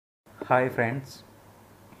Hi friends,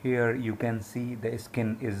 here you can see the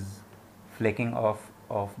skin is flaking off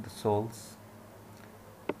of the soles.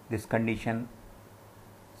 This condition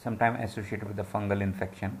sometimes associated with the fungal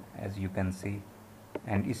infection, as you can see,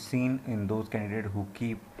 and is seen in those candidates who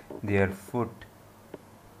keep their foot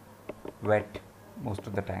wet most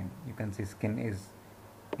of the time. You can see skin is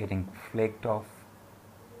getting flaked off.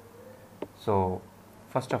 So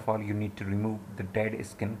first of all, you need to remove the dead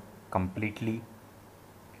skin completely,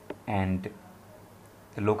 and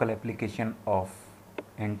the local application of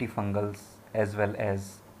antifungals as well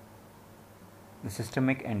as the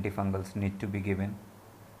systemic antifungals need to be given,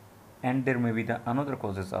 and there may be the another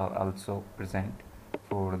causes are also present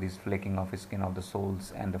for this flaking of skin of the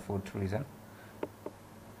soles and the foot region.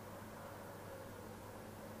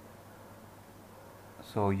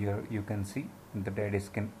 So here you can see the dead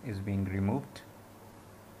skin is being removed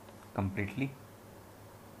completely.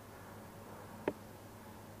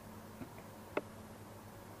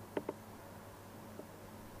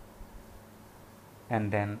 And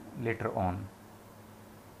then later on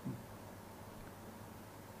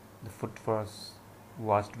the foot was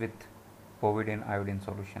washed with povidone iodine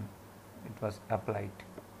solution. It was applied,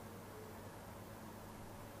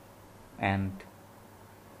 and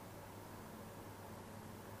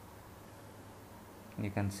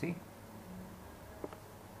you can see.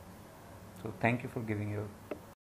 So thank you for giving your